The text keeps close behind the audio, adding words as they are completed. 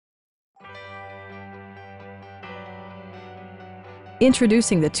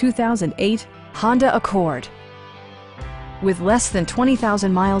Introducing the 2008 Honda Accord. With less than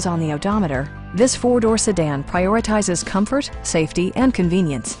 20,000 miles on the odometer, this four-door sedan prioritizes comfort, safety, and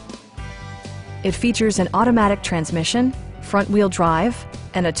convenience. It features an automatic transmission, front-wheel drive,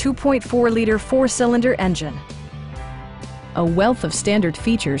 and a 2.4-liter four-cylinder engine. A wealth of standard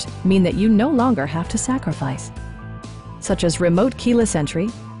features mean that you no longer have to sacrifice, such as remote keyless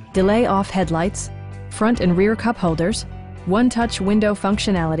entry, delay-off headlights, front and rear cup holders, one-touch window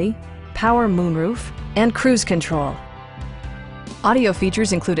functionality, power moonroof, and cruise control. Audio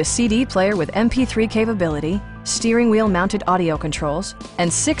features include a CD player with MP3 capability, steering wheel mounted audio controls,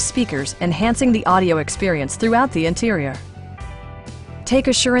 and 6 speakers enhancing the audio experience throughout the interior. Take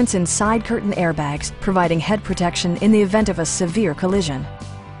assurance in side curtain airbags, providing head protection in the event of a severe collision.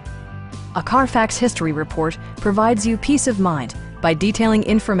 A Carfax history report provides you peace of mind by detailing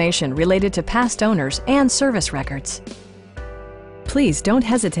information related to past owners and service records. Please don't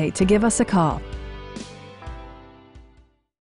hesitate to give us a call.